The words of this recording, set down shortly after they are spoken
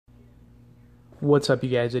What's up, you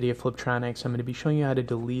guys? Eddie at Fliptroniks. I'm going to be showing you how to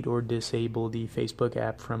delete or disable the Facebook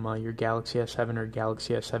app from your Galaxy S7 or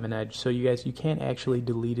Galaxy S7 Edge. So you guys, you can't actually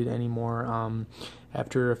delete it anymore.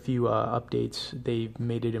 After a few updates, they've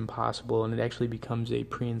made it impossible, and it actually becomes a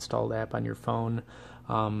pre-installed app on your phone.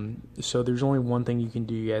 So there's only one thing you can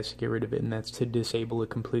do, you guys, to get rid of it, and that's to disable it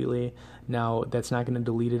completely. Now, that's not going to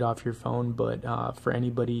delete it off your phone, but for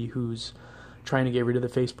anybody who's trying to get rid of the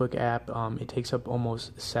Facebook app, it takes up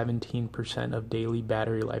almost 17% of daily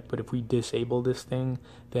battery life. But if we disable this thing,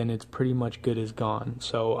 then it's pretty much good as gone.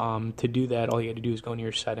 So to do that, all you got to do is go into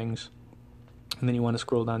your settings, and then you want to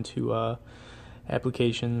scroll down to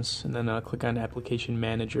applications, and then click on application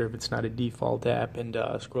manager if it's not a default app, and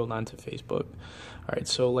scroll down to Facebook. Alright,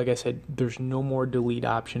 so like I said, there's no more delete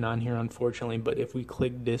option on here, unfortunately, but if we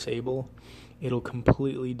click disable, it'll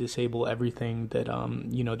completely disable everything that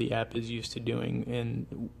the app is used to doing,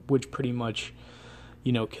 and which pretty much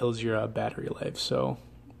kills your battery life. So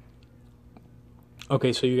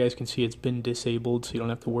okay, so you guys can see it's been disabled, so you don't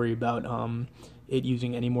have to worry about it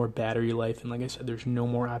using any more battery life. And like I said, there's no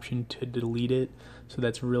more option to delete it, so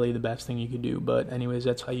that's really the best thing you could do. But anyways,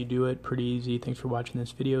 that's how you do it. Pretty easy. Thanks for watching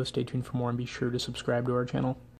this video. Stay tuned for more, and be sure to subscribe to our channel.